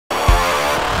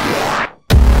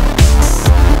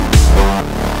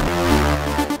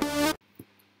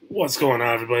What's going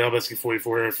on, everybody? XboxE3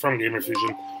 here from Gamer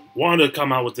Fusion. Wanted to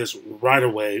come out with this right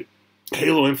away.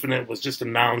 Halo Infinite was just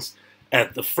announced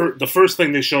at the first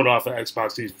thing they showed off at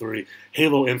Xbox E3.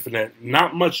 Halo Infinite.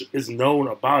 Not much is known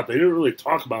about it. They didn't really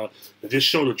talk about it. They just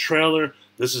showed a trailer.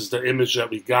 This is the image that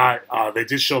we got. They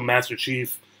did show Master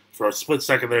Chief for a split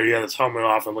second there. He had his helmet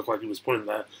off and looked like he was putting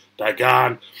that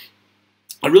gun.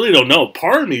 I really don't know.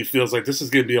 Part of me feels like this is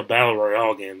going to be a Battle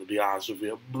Royale game, to be honest with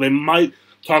you. They might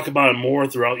talk about it more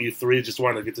throughout E3. Just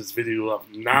wanted to get this video up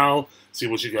now, see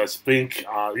what you guys think.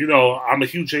 You know, I'm a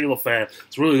huge Halo fan.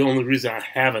 It's really the only reason I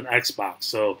have an Xbox.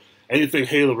 So anything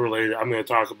Halo related, I'm going to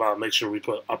talk about. Make sure we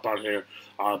put up on here.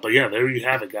 But yeah, there you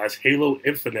have it, guys. Halo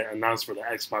Infinite announced for the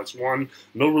Xbox One.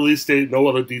 No release date, no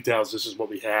other details. This is what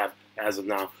we have as of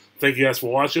now. Thank you guys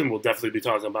for watching. We'll definitely be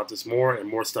talking about this more and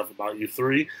more stuff about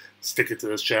E3. Stick it to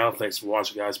this channel. Thanks for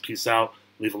watching, guys. Peace out.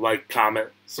 Leave a like, comment,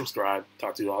 subscribe.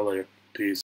 Talk to you all later. Peace.